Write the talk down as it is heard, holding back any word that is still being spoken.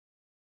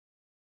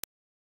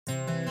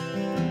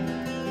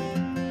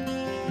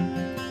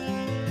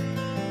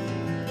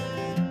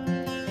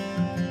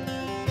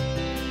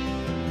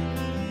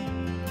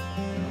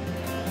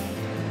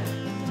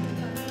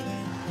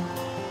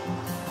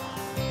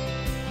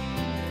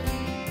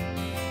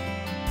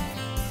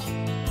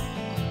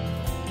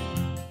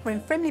We're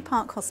in Frimley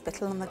Park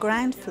Hospital on the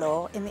ground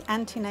floor in the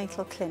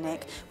antenatal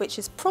clinic, which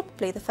is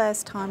probably the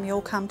first time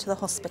you'll come to the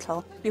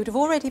hospital. You would have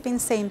already been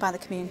seen by the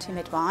community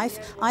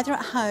midwife, either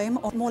at home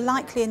or more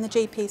likely in the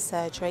GP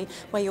surgery,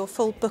 where your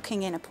full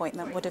booking in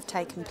appointment would have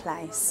taken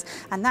place.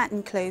 And that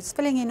includes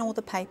filling in all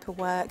the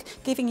paperwork,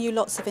 giving you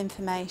lots of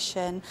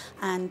information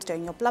and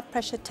doing your blood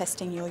pressure,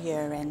 testing your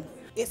urine.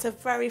 It's a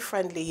very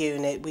friendly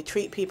unit. We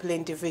treat people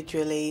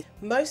individually.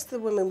 Most of the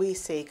women we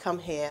see come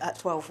here at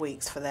 12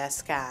 weeks for their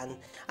scan,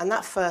 and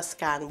that first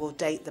scan will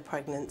date the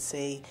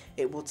pregnancy.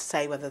 It will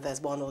say whether there's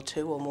one or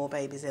two or more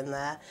babies in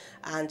there,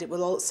 and it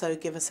will also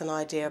give us an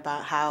idea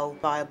about how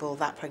viable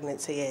that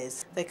pregnancy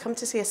is. They come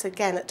to see us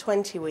again at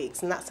 20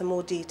 weeks, and that's a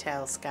more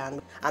detailed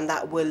scan, and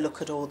that will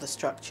look at all the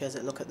structures.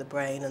 It look at the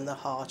brain and the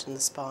heart and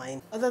the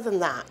spine. Other than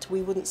that,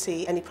 we wouldn't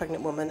see any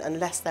pregnant woman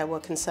unless there were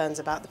concerns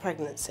about the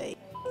pregnancy.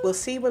 We'll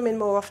see women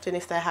more often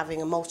if they're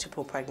having a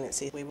multiple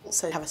pregnancy. We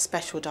also have a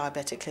special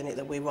diabetic clinic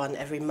that we run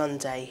every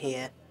Monday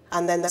here.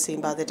 And then they're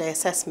seen by the day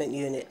assessment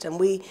unit. And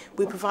we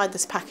provide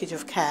this package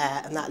of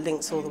care, and that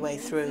links all the way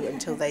through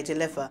until they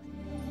deliver.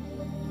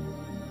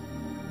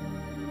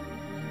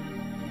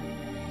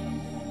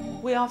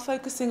 We are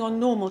focusing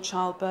on normal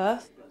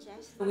childbirth.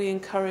 We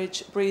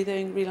encourage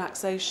breathing,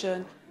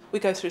 relaxation. We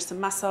go through some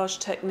massage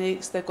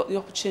techniques. They've got the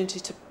opportunity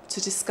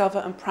to discover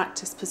and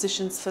practice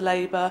positions for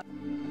labour.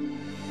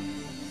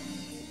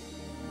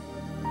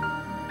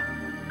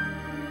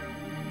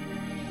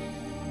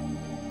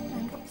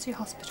 What's your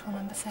hospital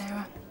number,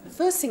 Sarah? The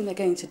first thing they're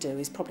going to do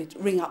is probably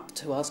ring up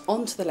to us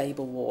onto the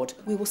labour ward.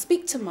 We will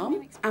speak to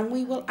Mum and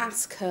we will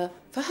ask her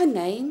for her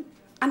name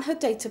and her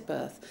date of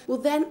birth. We'll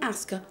then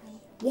ask her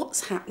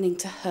what's happening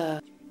to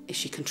her. Is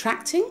she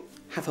contracting?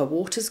 Have her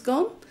waters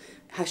gone?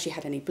 Has she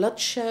had any blood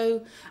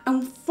show?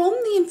 And from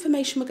the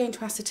information we're going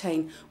to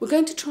ascertain, we're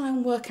going to try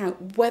and work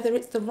out whether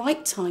it's the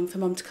right time for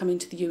Mum to come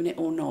into the unit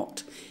or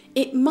not.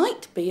 It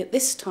might be at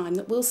this time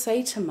that we'll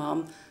say to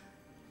Mum,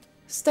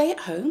 stay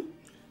at home,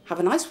 have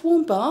a nice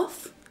warm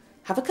bath,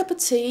 have a cup of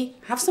tea,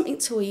 have something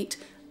to eat,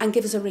 and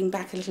give us a ring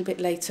back a little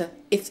bit later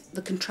if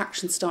the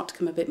contractions start to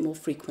come a bit more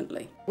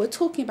frequently. We're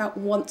talking about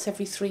once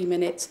every 3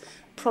 minutes,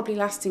 probably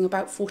lasting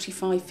about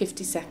 45,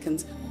 50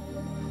 seconds.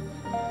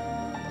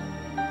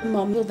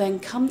 Mum will then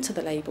come to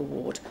the labour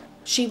ward.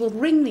 She will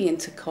ring the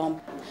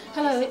intercom.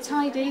 Hello, it's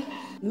Heidi.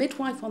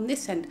 Midwife on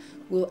this end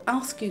will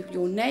ask you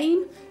your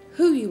name,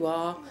 who you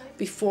are,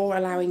 before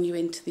allowing you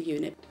into the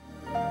unit.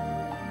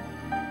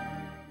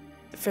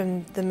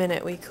 From the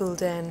minute we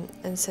called in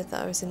and said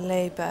that I was in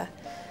labour,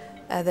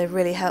 they're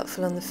really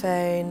helpful on the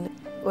phone.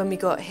 When we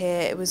got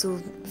here, it was all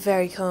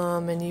very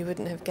calm, and you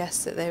wouldn't have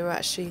guessed that they were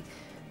actually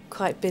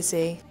quite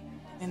busy.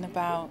 In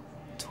about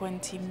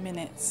 20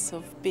 minutes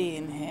of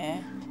being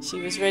here, she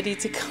was ready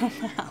to come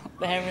out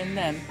there and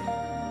then.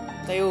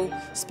 They all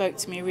spoke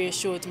to me,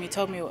 reassured me,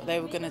 told me what they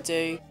were going to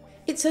do.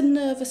 It's a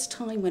nervous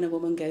time when a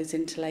woman goes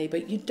into labour.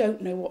 You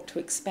don't know what to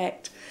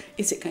expect.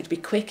 Is it going to be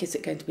quick? Is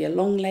it going to be a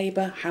long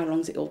labour? How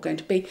long is it all going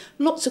to be?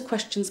 Lots of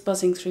questions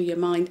buzzing through your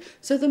mind.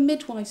 So the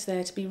midwife's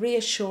there to be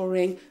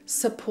reassuring,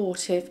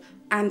 supportive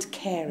and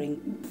caring.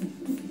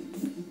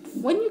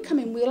 When you come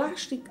in, we'll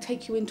actually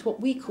take you into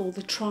what we call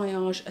the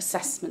triage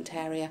assessment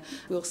area.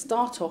 We'll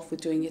start off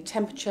with doing your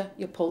temperature,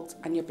 your pulse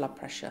and your blood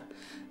pressure.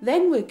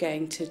 Then we're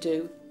going to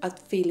do a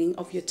feeling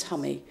of your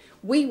tummy.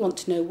 We want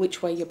to know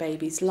which way your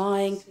baby's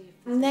lying.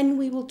 And then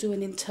we will do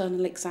an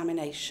internal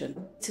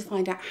examination to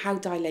find out how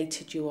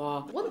dilated you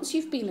are. Once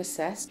you've been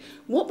assessed,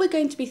 what we're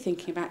going to be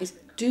thinking about is,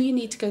 do you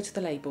need to go to the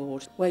labour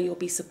ward, where you'll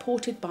be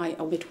supported by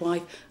a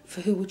midwife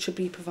for who should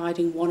be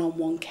providing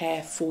one-on-one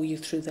care for you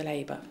through the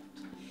labour.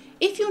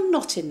 If you're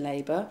not in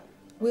labour,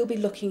 we'll be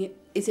looking at,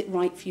 is it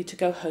right for you to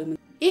go home?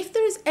 If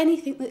there is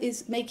anything that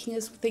is making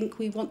us think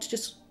we want to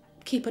just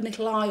keep a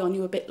little eye on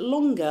you a bit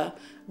longer,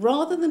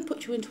 rather than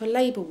put you into a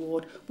labour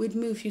ward, we'd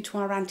move you to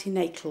our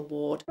antenatal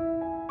ward.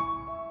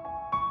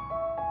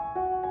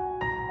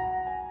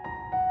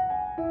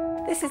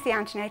 This is the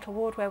antenatal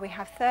ward, where we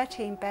have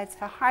 13 beds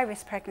for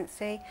high-risk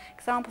pregnancy.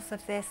 Examples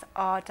of this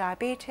are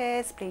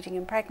diabetes, bleeding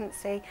in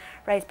pregnancy,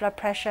 raised blood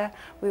pressure.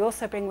 We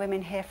also bring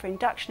women here for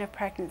induction of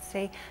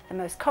pregnancy. The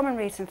most common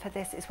reason for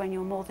this is when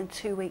you're more than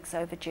 2 weeks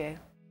overdue.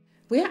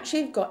 We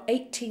actually have got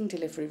 18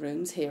 delivery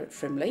rooms here at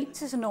Frimley.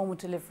 This is a normal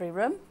delivery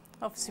room.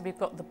 Obviously we've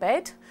got the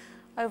bed.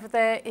 Over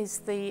there is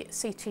the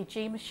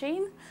CTG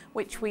machine,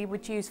 which we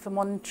would use for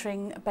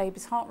monitoring a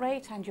baby's heart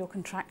rate and your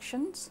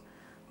contractions.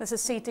 There's a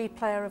CD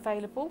player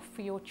available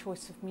for your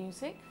choice of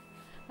music.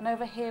 And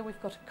over here we've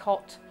got a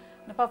cot,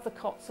 and above the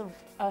cot's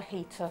a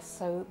heater,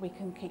 so we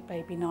can keep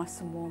baby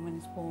nice and warm when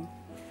it's born.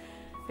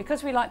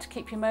 Because we like to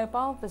keep you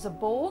mobile, there's a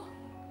ball.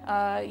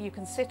 You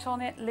can sit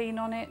on it, lean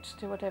on it,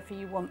 do whatever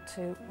you want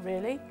to,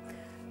 really.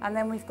 And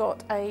then we've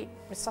got a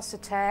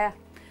resuscitator.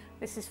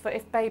 This is for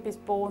if baby's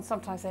born,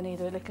 sometimes they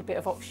need a little bit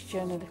of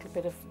oxygen, a little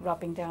bit of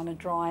rubbing down and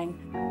drying.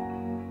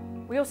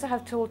 We also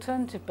have 2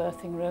 alternative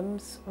birthing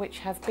rooms which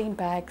have bean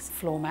bags,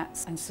 floor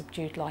mats and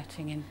subdued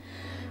lighting in.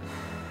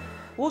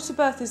 Water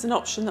birth is an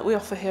option that we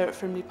offer here at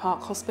Frimley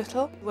Park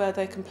Hospital, where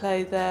they can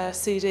play their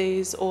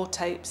CDs or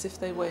tapes if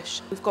they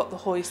wish. We've got the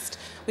hoist.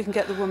 We can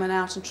get the woman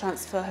out and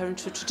transfer her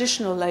into a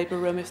traditional labour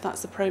room if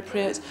that's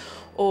appropriate,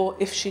 or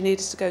if she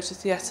needed to go to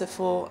theatre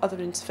for other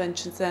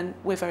interventions, then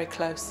we're very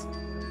close.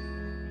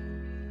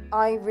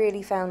 I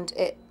really found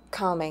it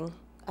calming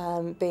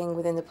being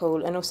within the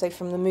pool, and also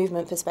from the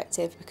movement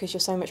perspective, because you're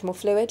so much more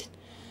fluid.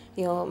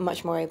 You're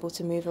much more able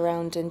to move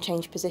around and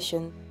change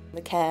position.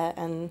 The care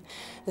and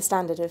the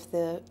standard of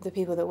the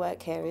people that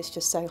work here is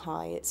just so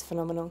high, it's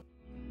phenomenal.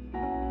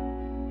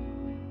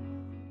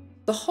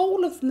 The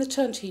whole of the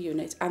maternity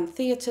unit and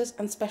theatres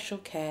and special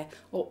care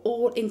are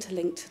all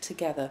interlinked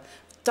together.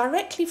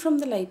 Directly from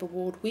the labour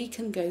ward we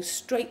can go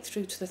straight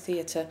through to the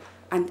theatre,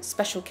 and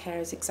special care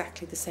is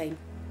exactly the same.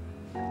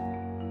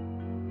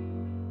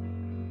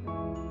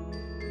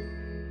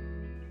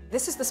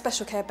 This is the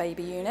Special Care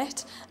Baby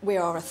Unit. We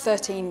are a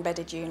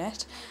 13-bedded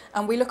unit,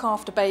 and we look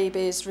after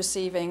babies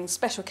receiving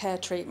special care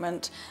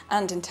treatment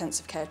and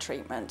intensive care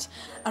treatment.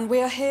 And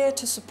we are here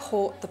to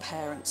support the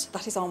parents.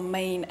 That is our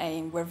main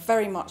aim. We're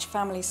very much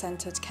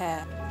family-centred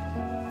care.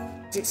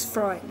 It's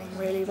frightening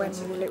really when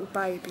you're little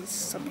babies,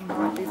 something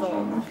might be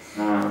wrong.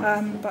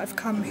 But I've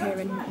come here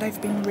and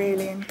they've been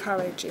really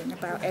encouraging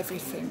about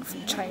everything,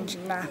 from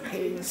changing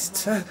nappies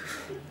to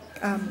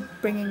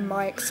bringing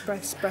my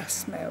express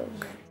breast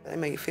milk. They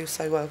make you feel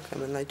so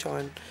welcome and they try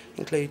and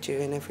include you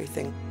in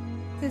everything.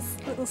 This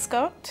little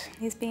Scott,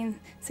 he's been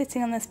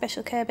sitting on the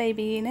Special Care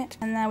Baby Unit,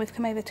 and now we've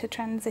come over to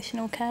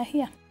transitional care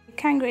here.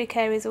 Kangaroo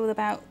care is all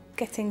about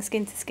getting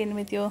skin to skin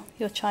with your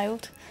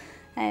child.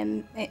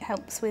 It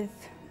helps with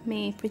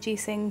me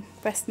producing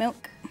breast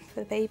milk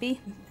for the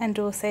baby, and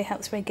also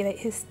helps regulate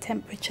his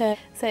temperature,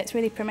 so it's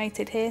really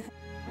promoted here.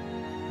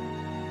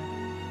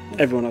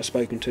 Everyone I've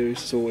spoken to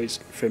is always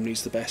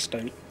Frimley's the best,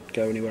 don't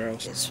go anywhere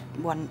else. It's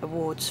won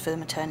awards for the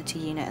maternity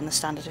unit and the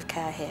standard of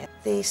care here.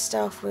 The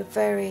staff were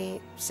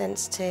very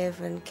sensitive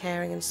and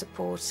caring and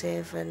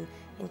supportive and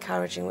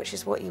encouraging, which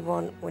is what you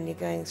want when you're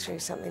going through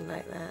something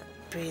like that.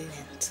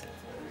 Brilliant.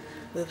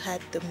 We've had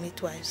the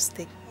midwives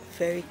take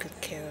very good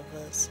care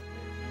of us.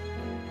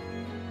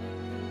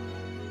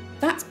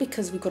 That's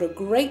because we've got a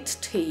great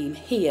team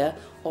here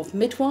of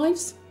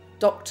midwives,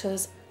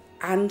 doctors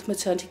and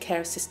maternity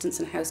care assistants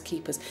and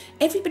housekeepers.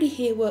 Everybody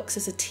here works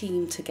as a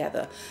team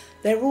together.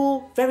 They're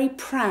all very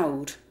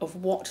proud of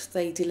what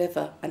they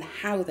deliver and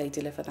how they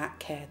deliver that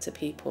care to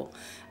people.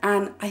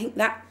 And I think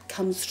that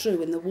comes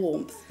through in the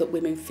warmth that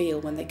women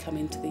feel when they come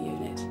into the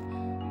unit.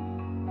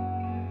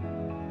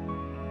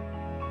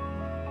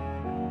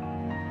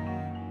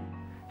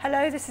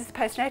 Hello, this is the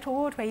postnatal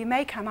ward where you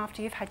may come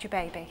after you've had your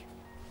baby.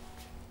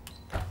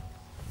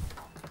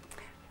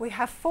 We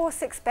have 4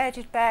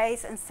 6-bedded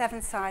bays and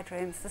 7 side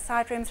rooms. The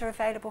side rooms are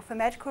available for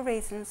medical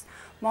reasons,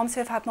 moms who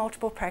have had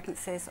multiple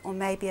pregnancies, or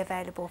may be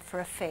available for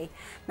a fee.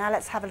 Now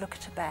let's have a look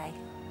at a bay.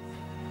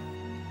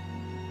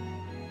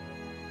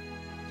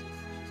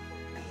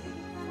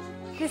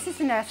 This is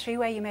the nursery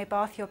where you may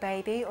bath your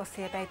baby or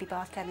see a baby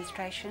bath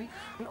demonstration,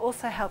 and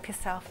also help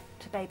yourself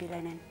to baby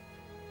linen.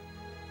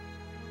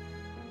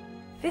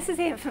 This is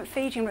the infant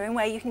feeding room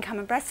where you can come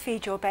and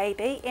breastfeed your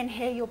baby. In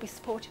here you'll be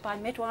supported by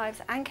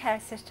midwives and care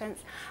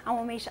assistants, and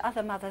will meet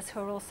other mothers who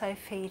are also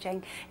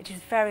feeding. It is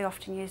very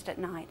often used at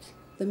night.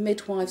 The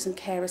midwives and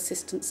care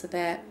assistants are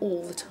there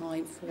all the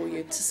time for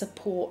you to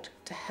support,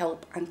 to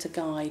help and to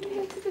guide. Do you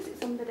want to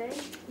visit somebody?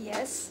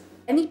 Yes.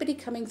 Anybody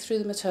coming through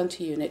the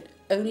maternity unit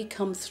only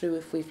come through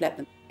if we've let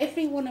them.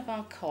 Every one of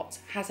our cots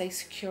has a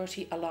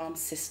security alarm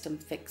system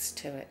fixed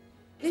to it.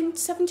 In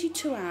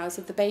 72 hours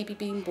of the baby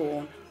being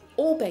born,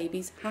 all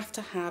babies have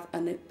to have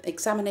an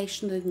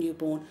examination of the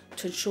newborn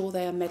to ensure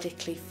they are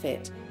medically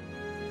fit.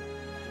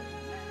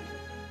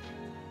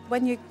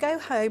 When you go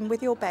home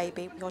with your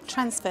baby, you're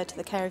transferred to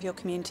the care of your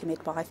community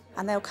midwife,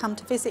 and they'll come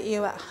to visit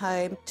you at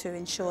home to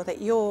ensure that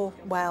you're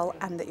well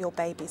and that your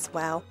baby's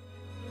well.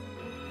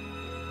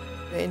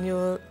 In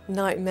your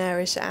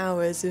nightmarish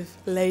hours of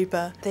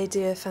labour, they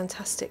do a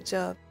fantastic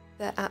job.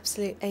 They're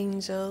absolute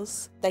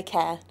angels. They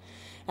care,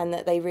 and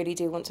that they really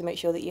do want to make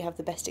sure that you have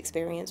the best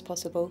experience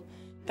possible.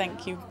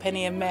 Thank you,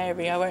 Penny and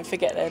Mary. I won't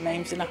forget their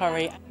names in a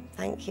hurry.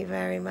 Thank you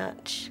very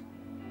much.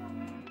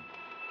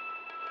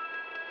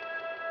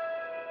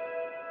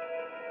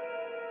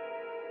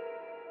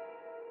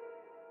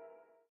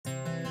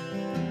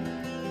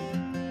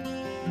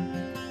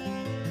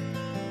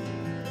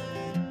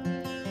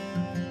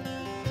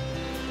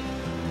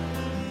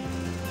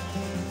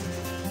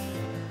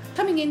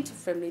 Coming into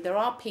Frimley, there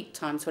are peak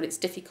times when it's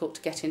difficult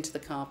to get into the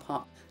car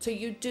park. So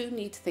you do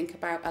need to think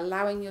about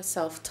allowing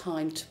yourself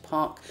time to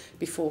park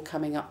before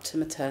coming up to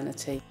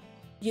maternity.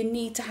 You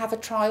need to have a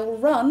trial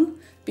run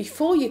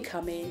before you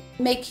come in,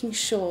 making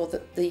sure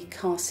that the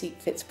car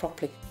seat fits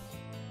properly.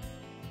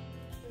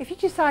 If you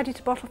decided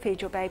to bottle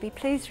feed your baby,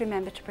 please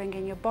remember to bring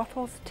in your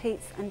bottles,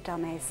 teats and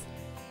dummies.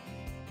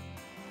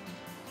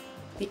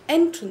 The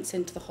entrance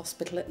into the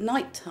hospital at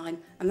night time,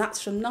 and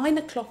that's from 9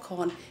 o'clock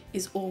on,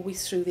 is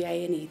always through the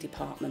A&E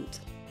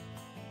department.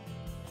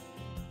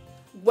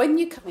 When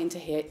you come into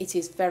here, it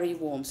is very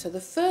warm. So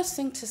the first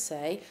thing to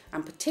say,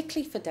 and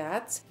particularly for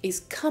dads, is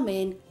come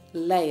in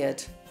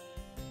layered.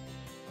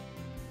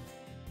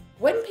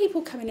 When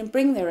people come in and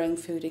bring their own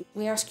food in,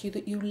 we ask you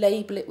that you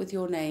label it with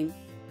your name.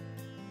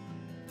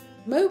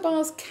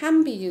 Mobiles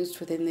can be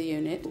used within the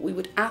unit, but we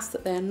would ask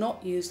that they are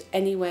not used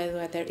anywhere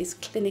where there is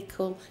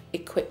clinical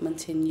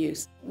equipment in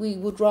use. We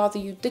would rather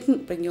you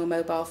didn't bring your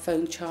mobile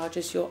phone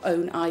chargers, your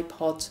own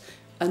iPods,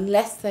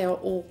 unless they are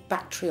all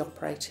battery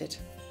operated.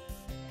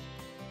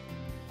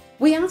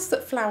 We ask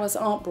that flowers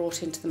aren't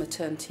brought into the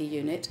maternity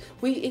unit.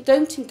 We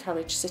don't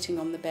encourage sitting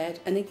on the bed,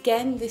 and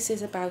again this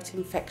is about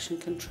infection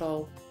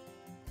control.